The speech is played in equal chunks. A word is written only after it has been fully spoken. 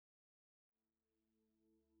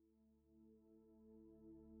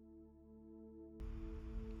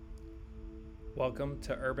Welcome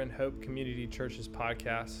to Urban Hope Community Church's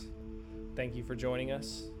podcast. Thank you for joining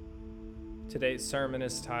us. Today's sermon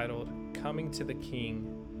is titled, Coming to the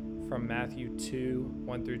King, from Matthew 2,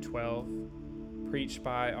 1 through 12, preached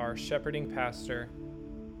by our shepherding pastor,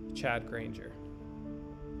 Chad Granger.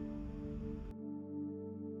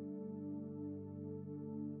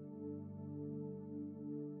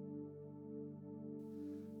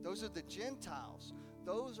 Those are the Gentiles.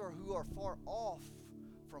 Those are who are far off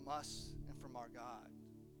from us and from our God.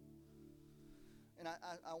 And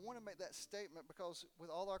I want to make that statement because with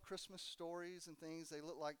all our Christmas stories and things, they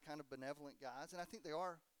look like kind of benevolent guys. And I think they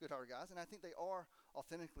are good-hearted guys. And I think they are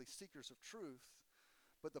authentically seekers of truth.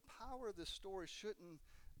 But the power of this story shouldn't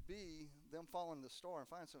be them following the star and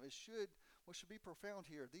finding something. What should be profound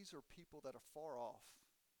here, these are people that are far off.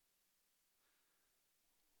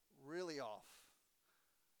 Really off.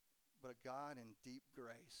 But a God in deep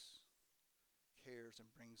grace cares and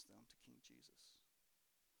brings them to King Jesus.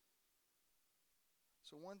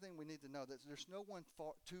 So one thing we need to know, that there's no one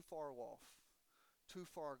too far off, too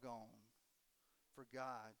far gone for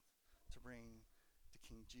God to bring to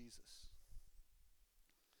King Jesus.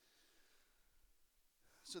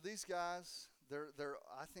 So these guys,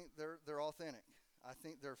 I think they're authentic. I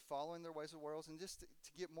think they're following their ways of the world. And just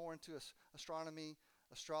to get more into astronomy,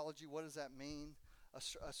 astrology, what does that mean?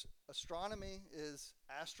 Astronomy is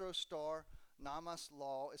astro star namas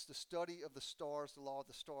law. It's the study of the stars, the law of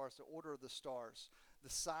the stars, the order of the stars, the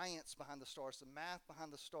science behind the stars, the math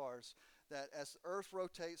behind the stars, that as the earth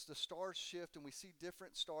rotates, the stars shift and we see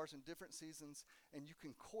different stars in different seasons, and you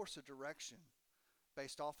can course a direction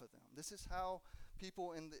based off of them. This is how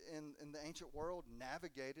people in the ancient world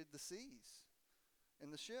navigated the seas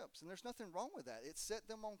in the ships, and there's nothing wrong with that. It set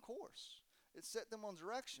them on course. It set them on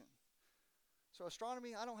direction. So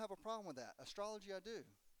astronomy, I don't have a problem with that. Astrology, I do.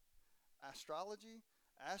 Astrology,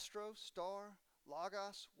 astro, star,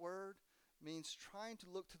 logos, word, means trying to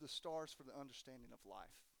look to the stars for the understanding of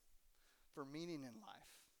life, for meaning in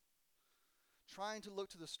life. Trying to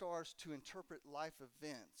look to the stars to interpret life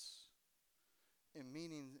events and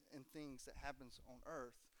meaning in things that happens on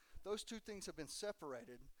earth. Those two things have been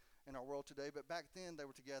separated in our world today, but back then they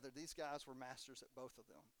were together. These guys were masters at both of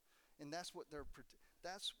them. And that's why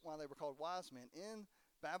they were called wise men. In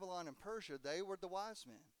Babylon and Persia, they were the wise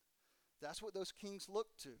men. That's what those kings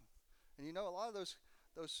looked to. And you know, a lot of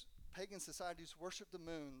those pagan societies worship the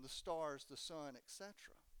moon, the stars, the sun, etc.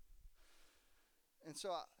 And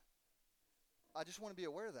so I just want to be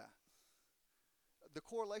aware of that. The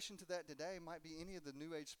correlation to that today might be any of the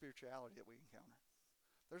New Age spirituality that we encounter.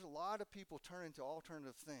 There's a lot of people turning to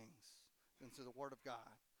alternative things than to the Word of God.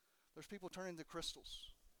 There's people turning to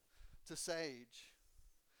crystals, to sage,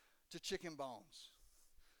 to chicken bones,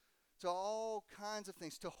 to all kinds of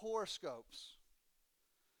things, to horoscopes.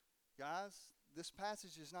 Guys, this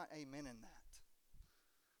passage is not amen in that.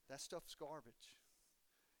 That stuff's garbage.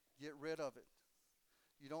 Get rid of it.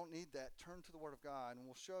 You don't need that. Turn to the Word of God, and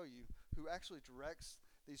we'll show you who actually directs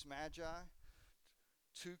these magi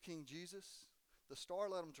to King Jesus. The star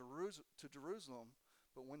led them to Jerusalem,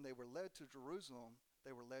 but when they were led to Jerusalem,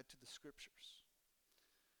 they were led to the Scriptures.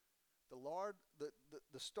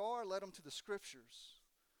 The star led them to the Scriptures,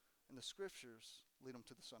 and the Scriptures lead them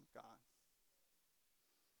to the Son of God.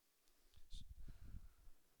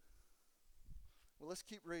 Well, let's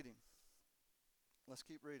keep reading.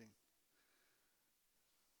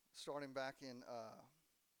 Starting back in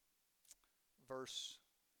verse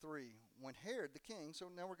 3. When Herod the king, so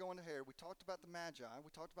now we're going to Herod. We talked about the Magi.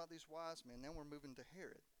 We talked about these wise men. Now we're moving to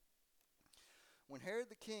Herod. When Herod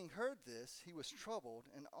the king heard this, he was troubled,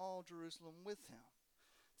 and all Jerusalem with him.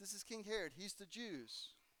 This is King Herod. He's the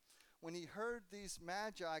Jews. When he heard these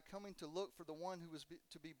Magi coming to look for the one who was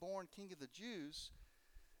to be born King of the Jews,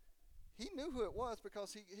 he knew who it was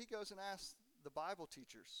because he goes and asks the Bible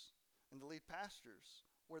teachers and the lead pastors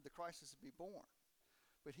where the Christ is to be born.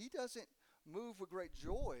 But he doesn't move with great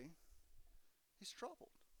joy. He's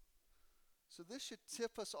troubled. So this should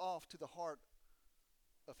tip us off to the heart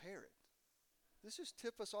of Herod. This just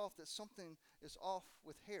tip us off that something is off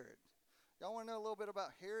with Herod. Y'all want to know a little bit about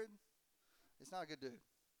Herod? He's not a good dude.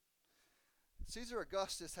 Caesar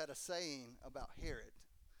Augustus had a saying about Herod.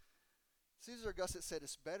 Caesar Augustus said,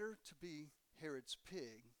 it's better to be Herod's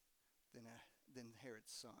pig than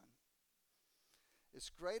Herod's son. It's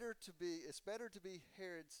better to be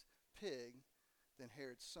Herod's pig than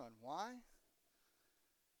Herod's son. Why?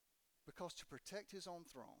 Because to protect his own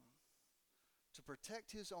throne, to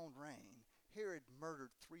protect his own reign, Herod murdered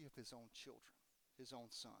 3 of his own children, his own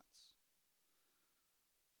sons.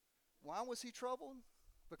 Why was he troubled?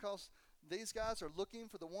 Because These guys are looking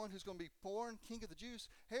for the one who's going to be born king of the Jews.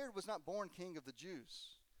 Herod was not born king of the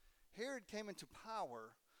Jews. Herod came into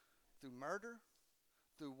power through murder,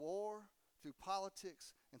 through war, through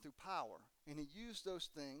politics, and through power. And he used those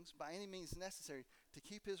things by any means necessary to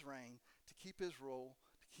keep his reign, to keep his rule,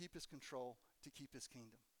 to keep his control, to keep his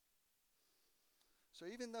kingdom. So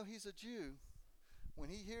even though he's a Jew, when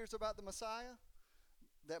he hears about the Messiah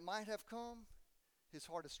that might have come, his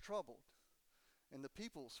heart is troubled. And the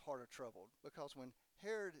people's heart are troubled, because when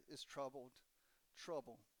Herod is troubled,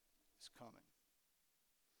 trouble is coming.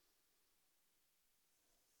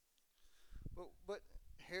 But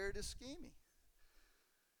Herod is scheming.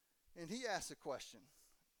 And he asks a question.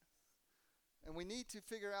 And we need to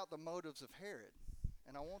figure out the motives of Herod.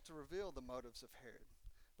 And I want to reveal the motives of Herod.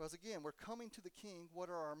 Because again, we're coming to the king. What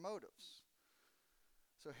are our motives?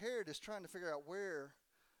 So Herod is trying to figure out where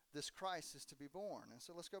this Christ is to be born. And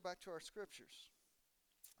so let's go back to our scriptures.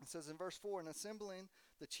 It says in verse 4, and assembling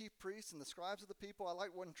the chief priests and the scribes of the people, I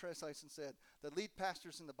like one translation said, the lead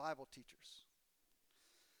pastors and the Bible teachers.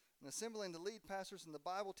 And assembling the lead pastors and the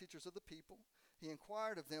Bible teachers of the people, he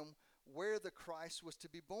inquired of them where the Christ was to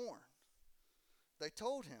be born. They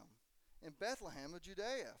told him, in Bethlehem of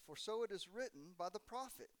Judea, for so it is written by the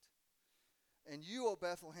prophet. And you, O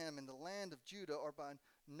Bethlehem, in the land of Judah, are by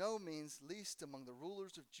no means least among the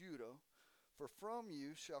rulers of Judah, for from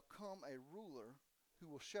you shall come a ruler who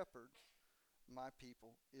will shepherd my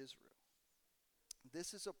people Israel.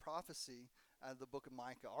 This is a prophecy out of the book of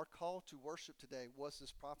Micah. Our call to worship today was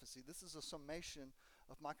this prophecy. This is a summation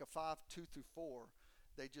of Micah 5, 2 through 4.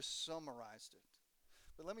 They just summarized it.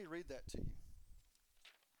 But let me read that to you.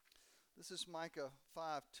 This is Micah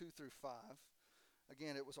 5, 2 through 5.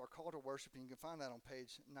 Again, it was our call to worship, and you can find that on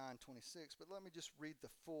page 926. But let me just read the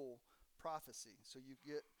full prophecy so you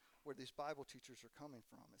get where these Bible teachers are coming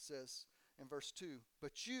from. It says in verse 2,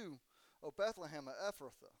 but you, O Bethlehem of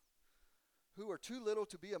Ephrathah, who are too little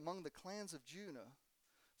to be among the clans of Judah,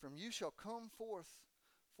 from you shall come forth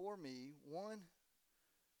for me one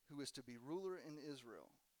who is to be ruler in Israel,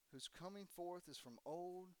 whose coming forth is from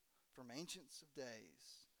old, from ancients of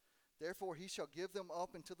days. Therefore he shall give them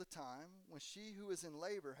up until the time when she who is in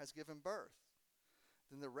labor has given birth.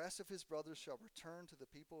 Then the rest of his brothers shall return to the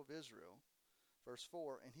people of Israel. Verse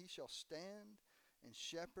 4, and he shall stand and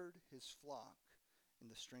shepherd his flock in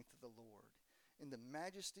the strength of the Lord, in the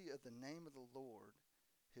majesty of the name of the Lord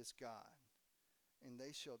his God. And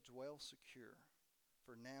they shall dwell secure,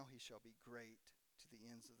 for now he shall be great to the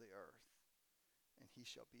ends of the earth, and he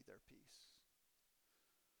shall be their peace.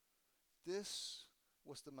 This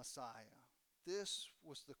was the Messiah. This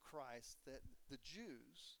was the Christ that the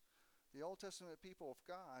Jews, the Old Testament people of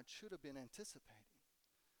God, should have been anticipating.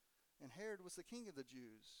 And Herod was the king of the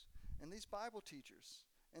Jews. And these Bible teachers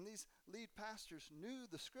and these lead pastors knew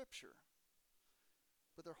the scripture.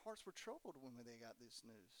 But their hearts were troubled when they got this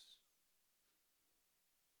news.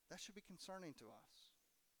 That should be concerning to us.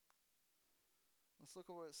 Let's look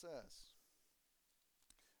at what it says.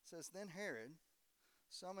 It says, then Herod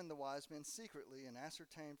summoned the wise men secretly and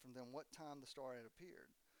ascertained from them what time the star had appeared.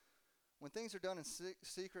 When things are done in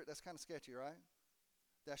secret, that's kind of sketchy, right?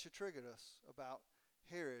 That should trigger us about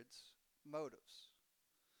Herod's motives.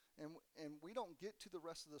 And we don't get to the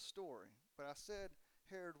rest of the story, but I said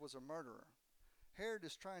Herod was a murderer. Herod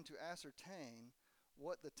is trying to ascertain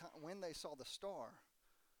when they saw the star,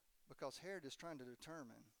 because Herod is trying to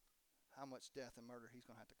determine how much death and murder he's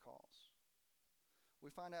going to have to cause.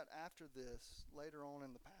 We find out after this, later on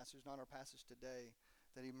in the passage, not our passage today,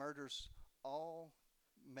 that he murders all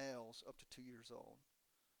males up to 2 years old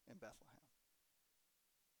in Bethlehem.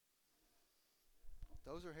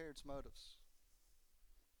 Those are Herod's motives.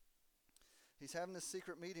 He's having this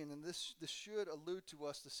secret meeting, and this should allude to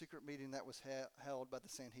us the secret meeting that was held by the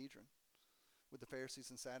Sanhedrin with the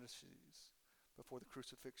Pharisees and Sadducees before the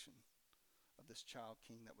crucifixion of this child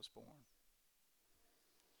king that was born.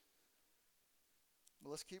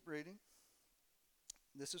 Well, let's keep reading.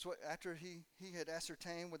 This is what, after he had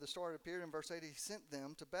ascertained where the star had appeared, in verse 8, he sent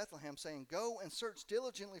them to Bethlehem, saying, go and search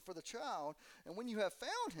diligently for the child, and when you have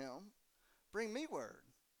found him, bring me word,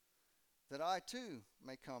 that I too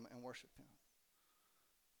may come and worship him.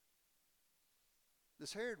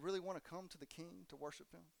 Does Herod really want to come to the king to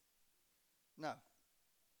worship him? No.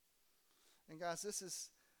 And guys,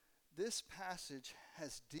 this passage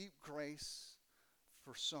has deep grace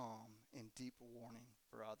for some and deep warning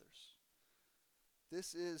for others.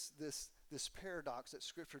 This is this paradox that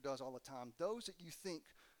Scripture does all the time. Those that you think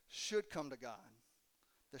should come to God,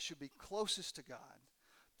 that should be closest to God,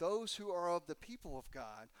 those who are of the people of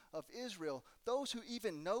God, of Israel, those who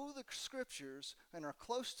even know the Scriptures and are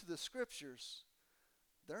close to the Scriptures,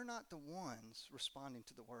 they're not the ones responding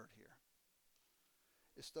to the word here.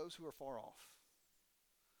 It's those who are far off,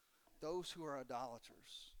 those who are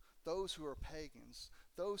idolaters, those who are pagans,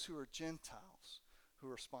 those who are Gentiles who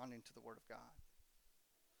are responding to the word of God.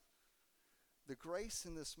 The grace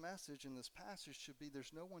in this message, in this passage, should be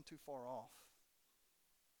there's no one too far off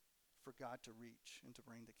for God to reach and to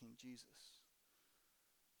bring the King Jesus.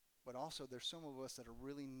 But also there's some of us that are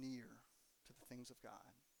really near to the things of God,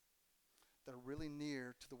 that are really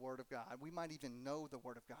near to the Word of God. We might even know the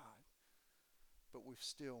Word of God, but we've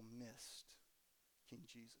still missed King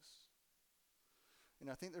Jesus. And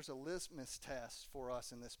I think there's a litmus test for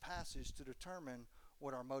us in this passage to determine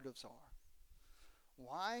what our motives are.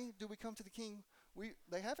 Why do we come to the King?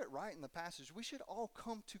 They have it right in the passage. We should all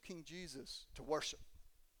come to King Jesus to worship.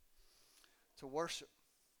 To worship.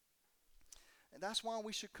 And that's why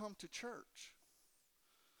we should come to church.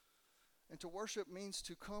 And to worship means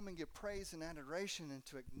to come and give praise and adoration and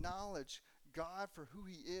to acknowledge God for who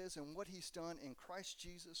He is and what He's done in Christ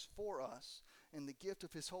Jesus for us and the gift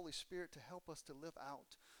of His Holy Spirit to help us to live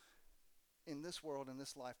out in this world and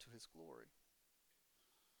this life to His glory.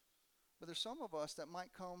 But there's some of us that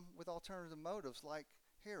might come with alternative motives like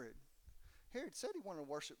Herod. Herod said he wanted to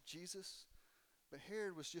worship Jesus, but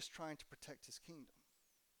Herod was just trying to protect his kingdom.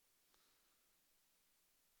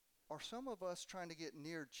 Are some of us trying to get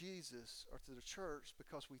near Jesus or to the church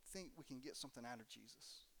because we think we can get something out of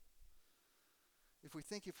Jesus? If we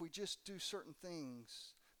think if we just do certain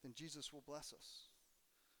things, then Jesus will bless us.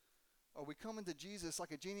 Are we coming to Jesus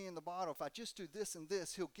like a genie in the bottle? If I just do this and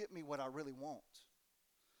this, He'll get me what I really want.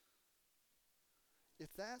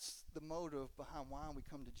 If that's the motive behind why we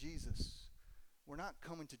come to Jesus, we're not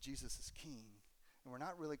coming to Jesus as King, and we're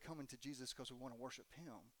not really coming to Jesus because we want to worship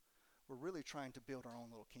Him. We're really trying to build our own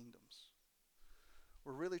little kingdoms.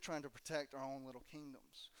 We're really trying to protect our own little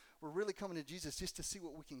kingdoms. We're really coming to Jesus just to see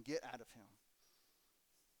what we can get out of Him.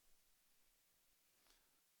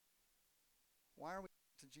 Why are we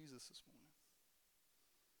coming to Jesus this morning?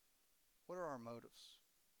 What are our motives?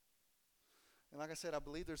 And like I said, I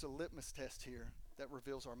believe there's a litmus test here that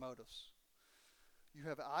reveals our motives. You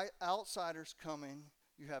have outsiders coming,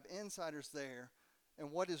 you have insiders there,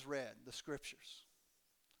 and what is read? The Scriptures,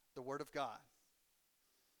 the Word of God.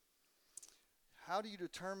 How do you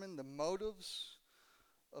determine the motives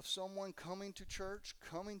of someone coming to church,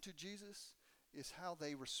 coming to Jesus? Is how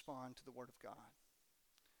they respond to the Word of God.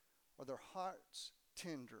 Are their hearts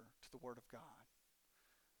tender to the Word of God?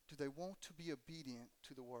 Do they want to be obedient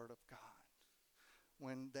to the Word of God?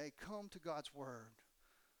 When they come to God's Word,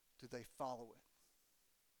 do they follow it?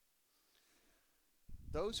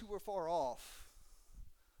 Those who were far off,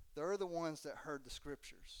 they're the ones that heard the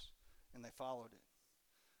Scriptures and they followed it.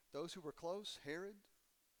 Those who were close, Herod,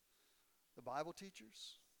 the Bible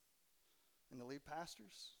teachers, and the lead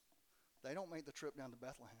pastors, they don't make the trip down to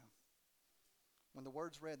Bethlehem. When the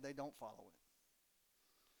word's read, they don't follow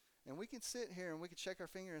it. And we can sit here and we can shake our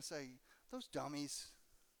finger and say, those dummies.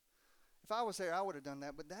 If I was there, I would have done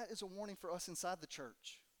that. But that is a warning for us inside the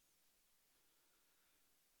church.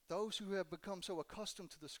 Those who have become so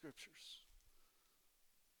accustomed to the Scriptures.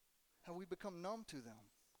 Have we become numb to them?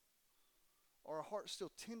 Are our hearts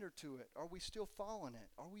still tender to it? Are we still following it?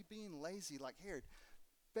 Are we being lazy like Herod?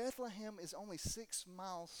 Bethlehem is only 6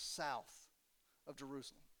 miles south of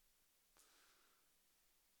Jerusalem.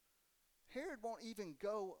 Herod won't even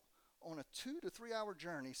go on a 2 to 3 hour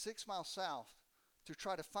journey 6 miles south to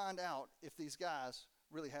try to find out if these guys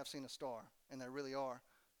really have seen a star and they really are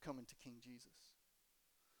coming to King Jesus.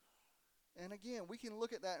 And again, we can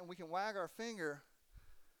look at that and we can wag our finger.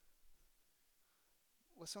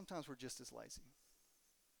 Well, sometimes we're just as lazy.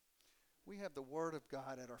 We have the Word of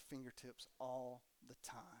God at our fingertips all the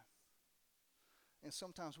time. And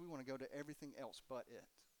sometimes we want to go to everything else but it.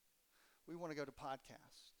 We want to go to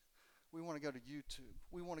podcasts. We want to go to YouTube.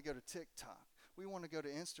 We want to go to TikTok. We want to go to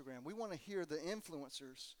Instagram. We want to hear the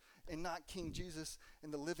influencers and not King Jesus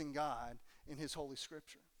and the living God in His Holy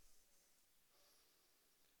Scripture.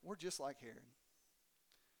 We're just like Herod.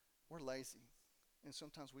 We're lazy. And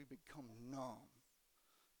sometimes we become numb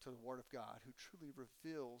to the Word of God who truly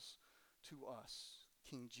reveals to us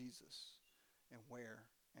King Jesus and where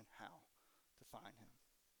and how to find Him.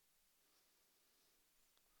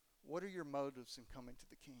 What are your motives in coming to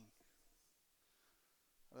the King?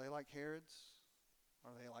 Are they like Herod's?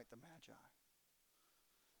 Or are they like the Magi?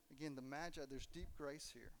 Again, the Magi, there's deep grace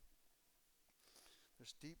here.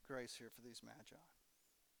 There's deep grace here for these Magi.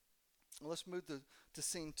 Well, let's move to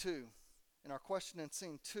scene 2. And our question in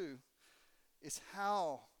scene 2 is,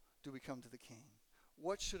 how do we come to the King?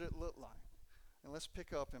 What should it look like? And let's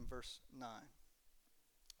pick up in verse 9.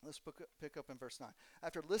 Let's pick up in verse 9.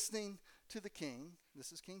 After listening to the king,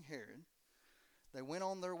 this is King Herod, they went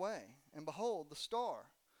on their way. And behold, the star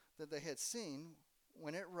that they had seen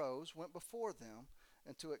when it rose went before them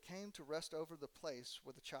until it came to rest over the place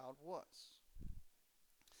where the child was.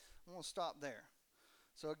 I'm going to stop there.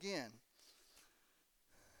 So again,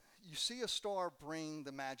 you see a star bring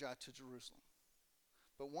the Magi to Jerusalem.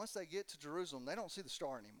 But once they get to Jerusalem, they don't see the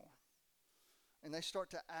star anymore. And they start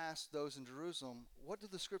to ask those in Jerusalem, what do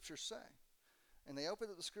the scriptures say? And they open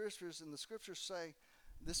up the scriptures, and the scriptures say,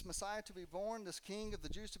 this Messiah to be born, this King of the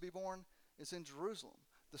Jews to be born, is in Jerusalem.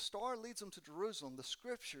 The star leads them to Jerusalem. The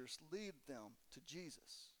scriptures lead them to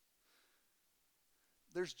Jesus.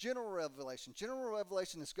 There's general revelation. General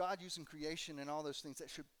revelation is God using creation and all those things that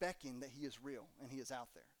should beckon that he is real and he is out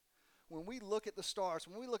there. When we look at the stars,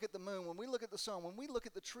 when we look at the moon, when we look at the sun, when we look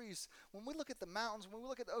at the trees, when we look at the mountains, when we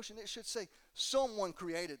look at the ocean, it should say, someone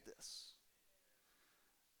created this.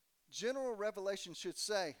 General revelation should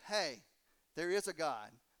say, hey, there is a God,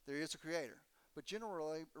 there is a creator. But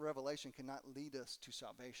general revelation cannot lead us to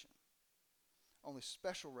salvation. Only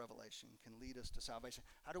special revelation can lead us to salvation.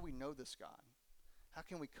 How do we know this God? How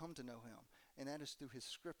can we come to know him? And that is through his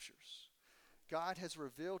scriptures. God has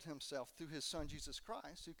revealed himself through his son Jesus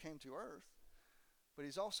Christ, who came to earth. But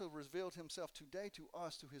he's also revealed himself today to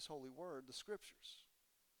us through his holy word, the scriptures.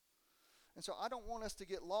 And so I don't want us to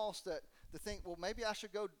get lost to think, well, maybe I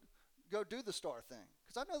should go do the star thing.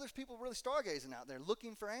 Because I know there's people really stargazing out there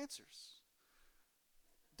looking for answers.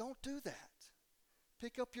 Don't do that.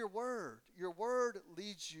 Pick up your word. Your word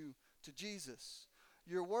leads you to Jesus.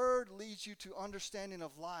 Your word leads you to understanding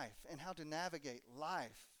of life and how to navigate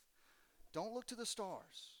life. Don't look to the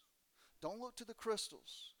stars. Don't look to the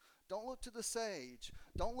crystals. Don't look to the sage.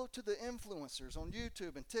 Don't look to the influencers on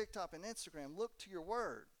YouTube and TikTok and Instagram. Look to your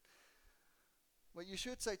word. But you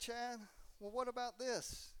should say, Chad, well, what about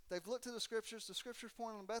this? They've looked to the scriptures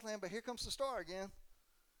point on Bethlehem, but here comes the star again.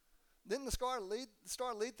 Didn't the star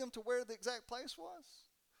lead them to where the exact place was?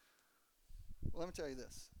 Well, let me tell you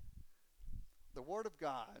this. The Word of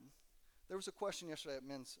God, there was a question yesterday at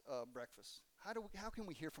men's breakfast. How can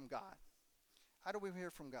we hear from God? How do we hear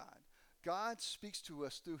from God? God speaks to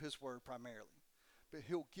us through his Word primarily, but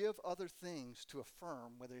he'll give other things to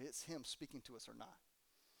affirm whether it's him speaking to us or not.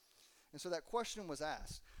 And so that question was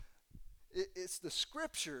asked. It's the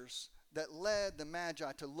scriptures that led the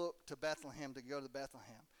Magi to look to Bethlehem, to go to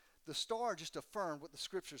Bethlehem. The star just affirmed what the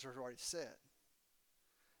scriptures had already said.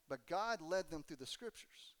 But God led them through the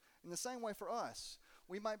scriptures. In the same way for us,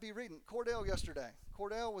 we might be reading. Cordell yesterday.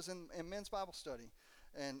 Cordell was in men's Bible study.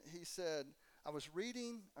 And he said, I was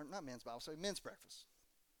reading, or not men's Bible study, men's breakfast.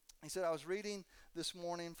 He said, I was reading this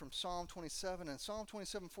morning from Psalm 27, and Psalm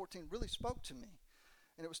 27:14 really spoke to me.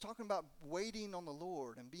 And it was talking about waiting on the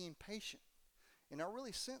Lord and being patient. And I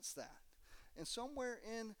really sensed that. And somewhere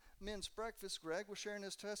in men's breakfast, Greg was sharing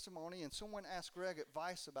his testimony, and someone asked Greg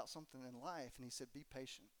advice about something in life, and he said, be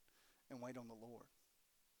patient and wait on the Lord.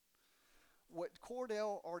 What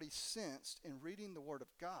Cordell already sensed in reading the Word of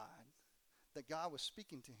God, that God was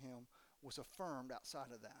speaking to him, was affirmed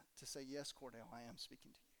outside of that to say, yes, Cordell, I am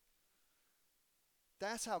speaking to you.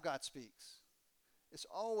 That's how God speaks. It's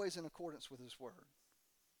always in accordance with his Word.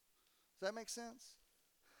 Does that make sense?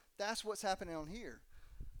 That's what's happening on here.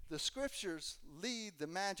 The scriptures lead the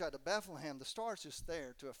Magi to Bethlehem. The star's just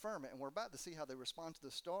there to affirm it. And we're about to see how they respond to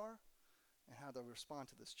the star and how they respond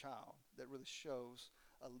to this child. That really shows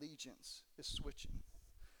allegiance is switching.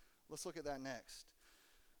 Let's look at that next.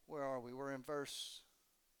 Where are we? We're in verse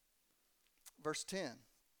 10.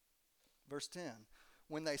 Verse 10.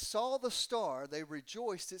 When they saw the star, they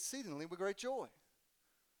rejoiced exceedingly with great joy.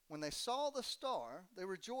 When they saw the star, they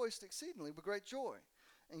rejoiced exceedingly with great joy.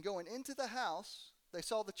 And going into the house, they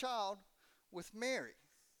saw the child with Mary,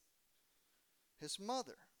 his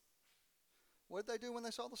mother. What did they do when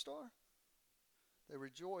they saw the star? They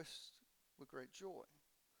rejoiced with great joy.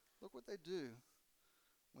 Look what they do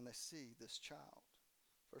when they see this child.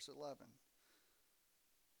 Verse 11.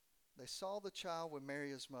 They saw the child with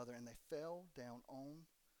Mary, his mother, and they fell down on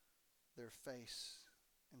their face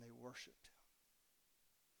and they worshiped him.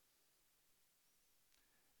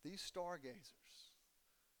 These stargazers,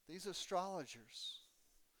 these astrologers,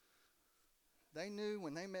 they knew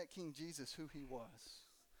when they met King Jesus who he was,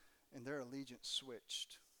 and their allegiance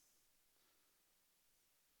switched.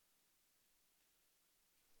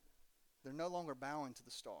 They're no longer bowing to the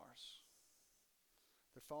stars.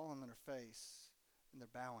 They're falling on their face, and they're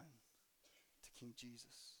bowing to King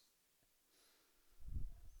Jesus.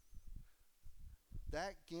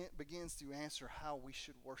 That begins to answer how we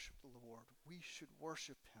should worship the Lord. We should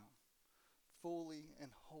worship him fully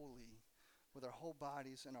and wholly with our whole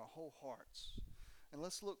bodies and our whole hearts. And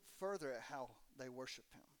let's look further at how they worship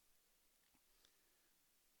him.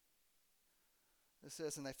 It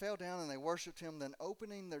says, and they fell down and they worshipped him. Then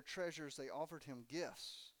opening their treasures, they offered him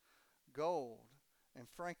gifts, gold and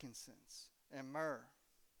frankincense and myrrh.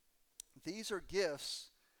 These are gifts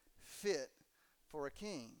fit for a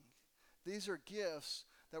king. These are gifts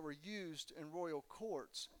that were used in royal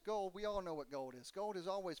courts. Gold, we all know what gold is. Gold has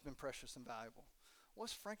always been precious and valuable.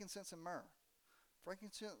 What's frankincense and myrrh?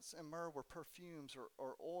 Frankincense and myrrh were perfumes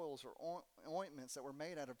or oils or ointments that were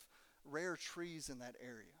made out of rare trees in that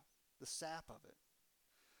area, the sap of it.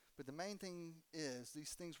 But the main thing is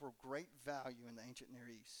these things were of great value in the ancient Near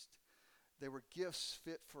East. They were gifts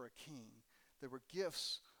fit for a king. They were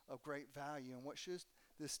gifts of great value. And what should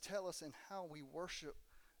this tell us in how we worship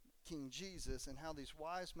King Jesus and how these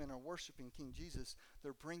wise men are worshiping King Jesus?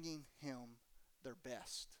 They're bringing him their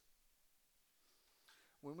best.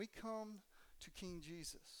 When we come to King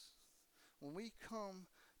Jesus, when we come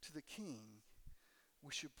to the King,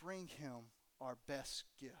 we should bring him our best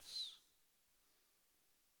gifts.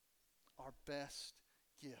 Our best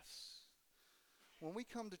gifts. When we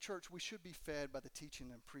come to church, we should be fed by the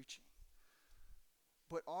teaching and preaching.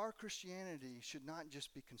 But our Christianity should not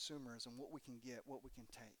just be consumerism, what we can get, what we can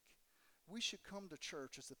take. We should come to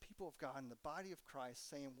church as the people of God in the body of Christ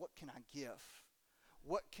saying, what can I give?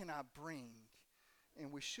 What can I bring?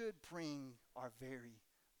 And we should bring our very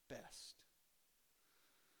best.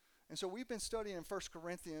 And so we've been studying in 1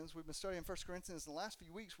 Corinthians. We've been studying 1 Corinthians in the last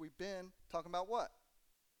few weeks. We've been talking about what?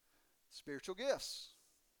 Spiritual gifts.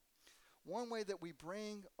 One way that we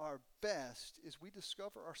bring our best is we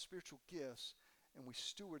discover our spiritual gifts and we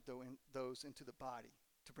steward those into the body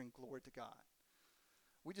to bring glory to God.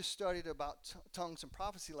 We just studied about tongues and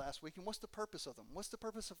prophecy last week, and what's the purpose of them? What's the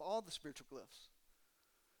purpose of all the spiritual gifts?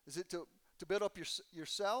 Is it to build up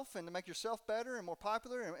yourself and to make yourself better and more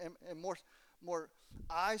popular and more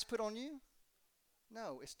eyes put on you?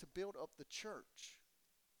 No, it's to build up the church.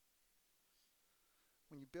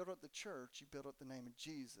 When you build up the church, you build up the name of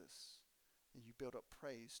Jesus, and you build up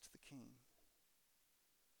praise to the King.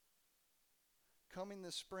 Coming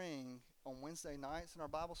this spring on Wednesday nights in our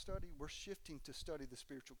Bible study, we're shifting to study the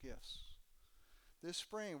spiritual gifts. This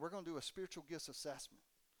spring, we're going to do a spiritual gifts assessment.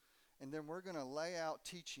 And then we're going to lay out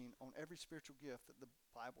teaching on every spiritual gift that the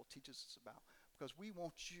Bible teaches us about. Because we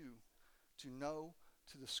want you to know,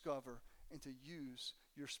 to discover, and to use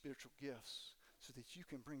your spiritual gifts so that you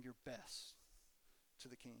can bring your best to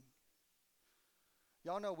the King.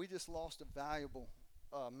 Y'all know we just lost a valuable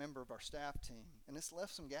member of our staff team, and it's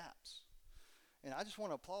left some gaps. And I just want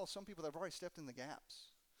to applaud some people that have already stepped in the gaps.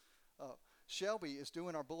 Shelby is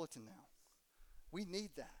doing our bulletin now. We need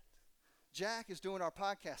that. Jack is doing our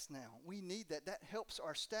podcast now. We need that. That helps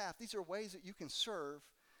our staff. These are ways that you can serve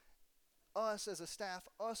us as a staff,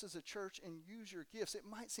 us as a church, and use your gifts. It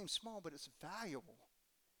might seem small, but it's valuable.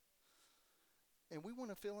 And we want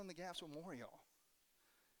to fill in the gaps with more of y'all.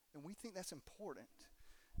 And we think that's important.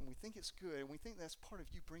 And we think it's good. And we think that's part of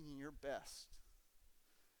you bringing your best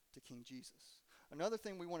to King Jesus. Another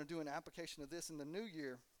thing we want to do in application of this in the new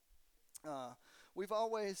year, we've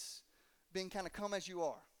always been kind of come as you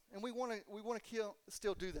are. And we want to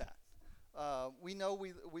still do that. We know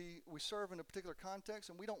we serve in a particular context,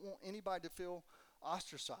 and we don't want anybody to feel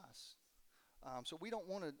ostracized. So we don't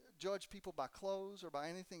want to judge people by clothes or by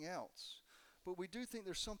anything else. But we do think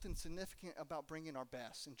there's something significant about bringing our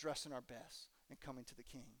best and dressing our best and coming to the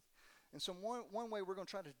King. And so one way we're going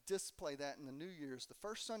to try to display that in the New Year is the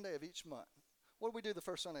first Sunday of each month. What do we do the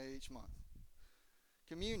first Sunday of each month?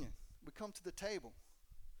 Communion. We come to the table.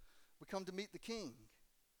 We come to meet the King.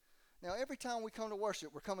 Now, every time we come to worship,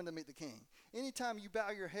 we're coming to meet the King. Anytime you bow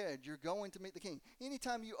your head, you're going to meet the King.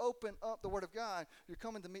 Anytime you open up the Word of God, you're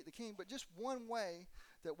coming to meet the King. But just one way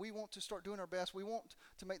that we want to start doing our best, we want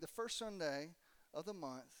to make the first Sunday of the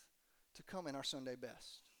month to come in our Sunday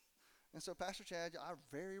best. And so, Pastor Chad, I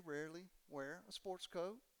very rarely wear a sports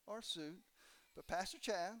coat or a suit. But Pastor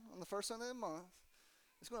Chad, on the first Sunday of the month,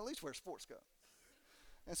 is going to at least wear a sports coat.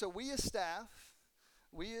 And so we as staff,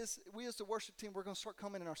 we as the worship team, we're going to start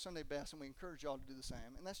coming in our Sunday best, and we encourage y'all to do the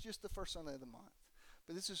same. And that's just the first Sunday of the month.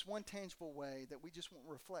 But this is one tangible way that we just want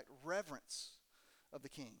to reflect reverence of the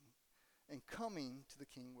King and coming to the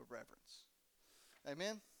King with reverence.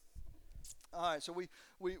 Amen? All right, so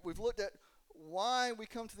we've looked at why we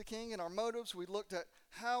come to the King and our motives. We looked at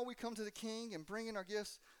how we come to the King and bring in our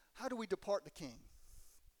gifts. How do we depart the King?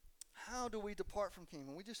 How do we depart from King?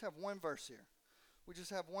 And we just have one verse here. We just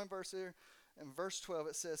have one verse here. In verse 12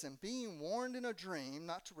 it says, and being warned in a dream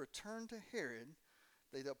not to return to Herod,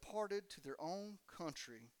 they departed to their own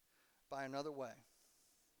country by another way.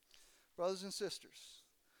 Brothers and sisters,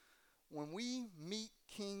 when we meet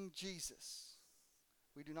King Jesus,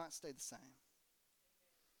 we do not stay the same.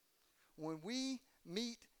 When we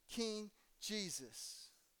meet King Jesus,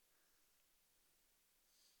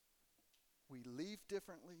 we leave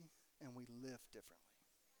differently and we live differently.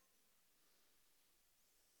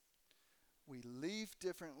 We leave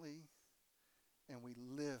differently and we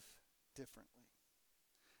live differently.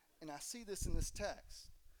 And I see this in this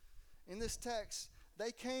text. In this text,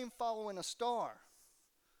 they came following a star,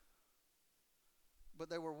 but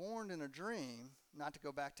they were warned in a dream not to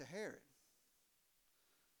go back to Herod.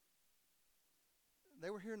 They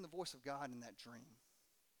were hearing the voice of God in that dream.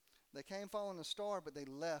 They came following a star, but they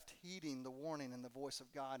left heeding the warning and the voice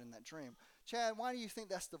of God in that dream. Chad, why do you think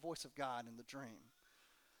that's the voice of God in the dream?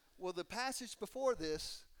 Well, the passage before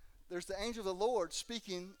this, there's the angel of the Lord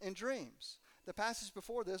speaking in dreams. The passage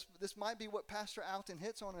before this might be what Pastor Alton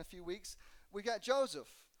hits on in a few weeks. We got Joseph.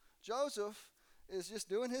 Joseph is just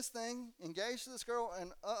doing his thing, engaged to this girl,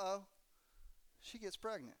 and she gets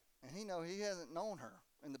pregnant. And he hasn't known her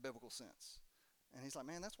in the biblical sense. And he's like,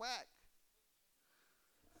 man, that's whack.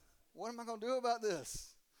 What am I going to do about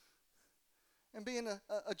this? And being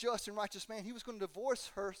a just and righteous man, he was going to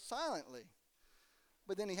divorce her silently.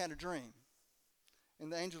 But then he had a dream.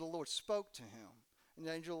 And the angel of the Lord spoke to him. And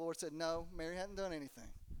the angel of the Lord said, no, Mary hadn't done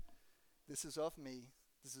anything. This is of me.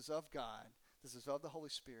 This is of God. This is of the Holy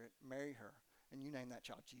Spirit. Marry her. And you name that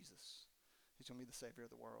child Jesus. He's going to be the Savior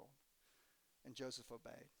of the world. And Joseph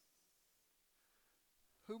obeyed.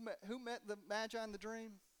 Who met the Magi in the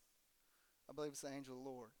dream? I believe it's the angel of the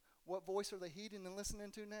Lord. What voice are they heeding and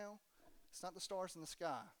listening to now? It's not the stars in the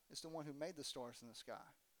sky. It's the one who made the stars in the sky.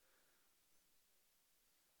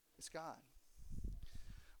 It's God.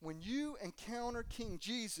 When you encounter King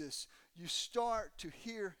Jesus, you start to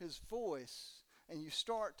hear his voice, and you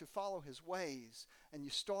start to follow his ways, and you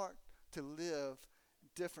start to live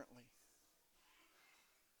differently.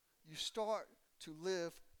 You start to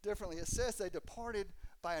live differently. It says they departed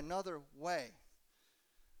by another way.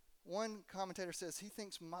 One commentator says he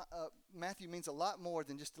thinks Matthew means a lot more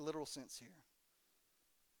than just the literal sense here.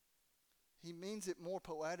 He means it more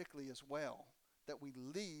poetically as well, that we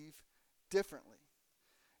leave differently.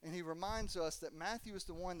 And he reminds us that Matthew is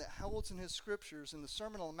the one that holds in his scriptures in the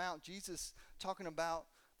Sermon on the Mount, Jesus talking about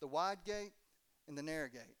the wide gate and the narrow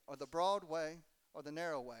gate, or the broad way or the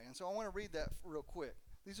narrow way. And so I want to read that real quick.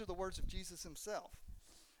 These are the words of Jesus himself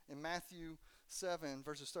in Matthew 7,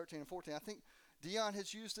 verses 13 and 14. I think Dion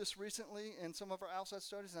has used this recently in some of our outside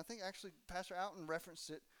studies, and I think actually Pastor Alton referenced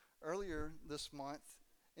it earlier this month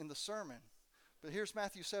in the sermon. But here's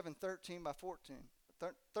Matthew 7, 13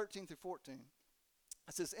 through 14.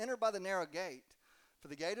 It says, enter by the narrow gate, for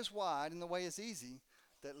the gate is wide and the way is easy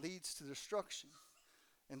that leads to destruction.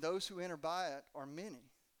 And those who enter by it are many.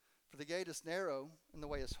 For the gate is narrow and the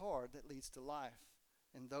way is hard that leads to life.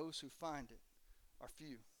 And those who find it are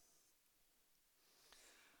few.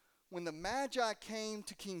 When the Magi came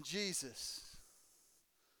to King Jesus,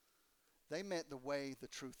 they met the way, the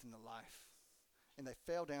truth, and the life. And they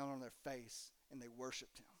fell down on their face and they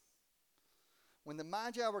worshiped him. When the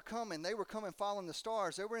Magi were coming, they were coming following the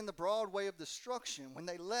stars. They were in the broad way of destruction. When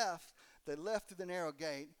they left through the narrow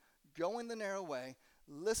gate, going the narrow way,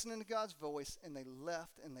 listening to God's voice, and they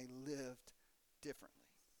left and they lived differently.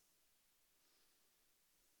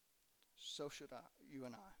 So should you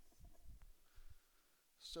and I.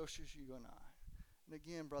 So should you and I. And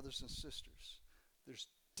again, brothers and sisters, there's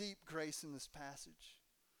deep grace in this passage.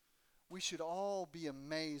 We should all be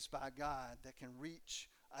amazed by God that can reach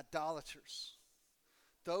idolaters,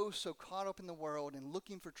 those so caught up in the world and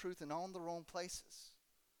looking for truth in all the wrong places.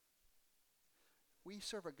 We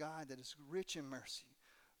serve a God that is rich in mercy,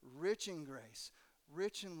 rich in grace,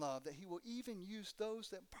 rich in love, that he will even use those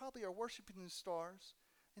that probably are worshiping the stars,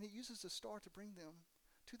 and he uses the star to bring them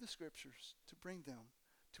to the scriptures, to bring them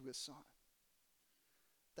to his son.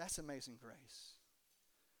 That's amazing grace.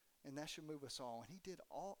 And that should move us all. And he did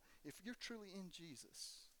all. If you're truly in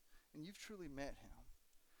Jesus and you've truly met him,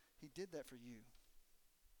 he did that for you.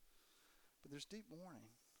 But there's deep warning.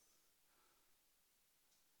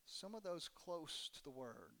 Some of those close to the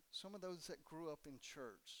word, some of those that grew up in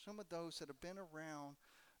church, some of those that have been around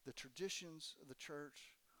the traditions of the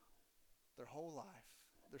church their whole life,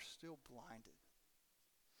 they're still blinded.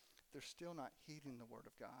 They're still not heeding the word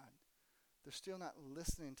of God. They're still not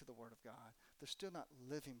listening to the word of God. They're still not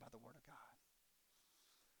living by the word of God.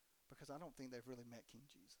 Because I don't think they've really met King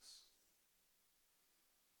Jesus.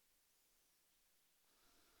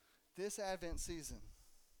 This Advent season,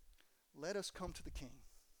 let us come to the King.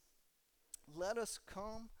 Let us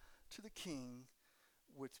come to the King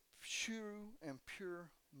with true and pure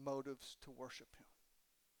motives to worship him.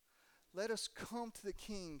 Let us come to the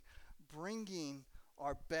King bringing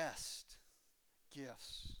our best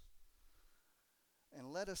gifts.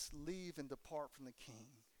 And let us leave and depart from the King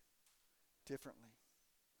differently,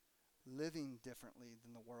 living differently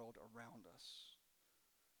than the world around us,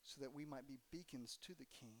 so that we might be beacons to the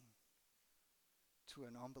King, to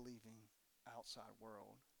an unbelieving outside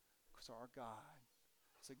world, because our God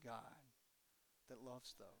is a God that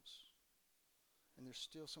loves those. And there's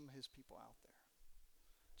still some of his people out there.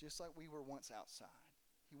 Just like we were once outside,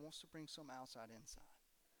 he wants to bring some outside inside.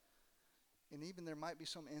 And even there might be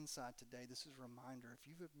some inside today. This is a reminder. If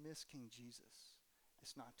you have missed King Jesus,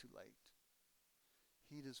 it's not too late.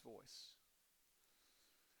 Heed his voice.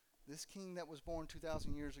 This King that was born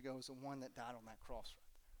 2,000 years ago is the one that died on that cross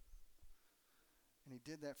right there. And he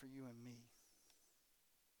did that for you and me.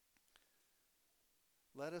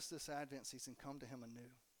 Let us this Advent season come to him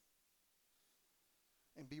anew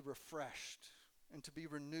and be refreshed and to be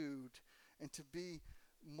renewed and to be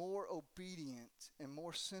more obedient and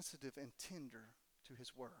more sensitive and tender to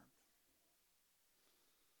his word.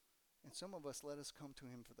 And some of us, let us come to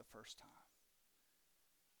him for the first time.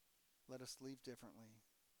 Let us leave differently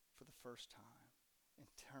for the first time and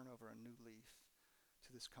turn over a new leaf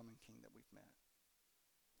to this coming King that we've met.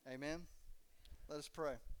 Amen. Let us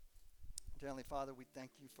pray. Dear Heavenly Father, we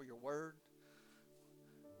thank you for your word.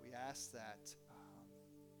 We ask that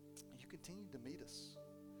you continue to meet us.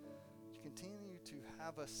 You continue to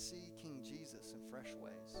have us see King Jesus in fresh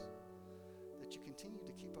ways. That you continue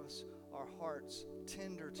to keep our hearts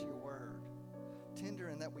tender to your word. Tender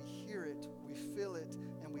in that we hear it, we feel it,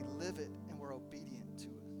 and we live it, and we're obedient to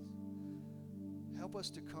it. Help us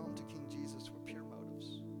to come to King Jesus with pure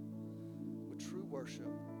motives, with true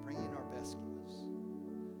worship, bringing our best gifts.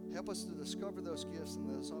 Help us to discover those gifts in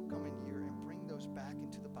this upcoming year and bring those back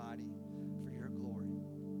into the body for your glory.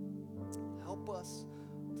 Help us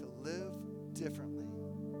to live differently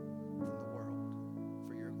than the world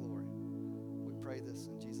for your glory. We pray this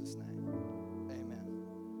in Jesus' name. Amen.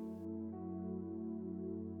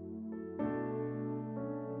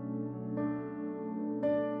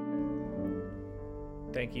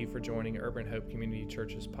 Thank you for joining Urban Hope Community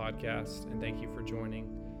Church's podcast, and thank you for joining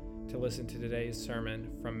to listen to today's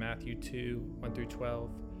sermon from Matthew 2, 1 through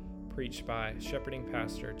 12, preached by shepherding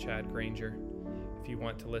pastor Chad Granger. If you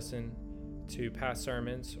want to listen to past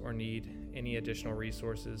sermons or need any additional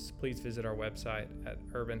resources, please visit our website at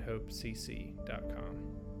urbanhopecc.com.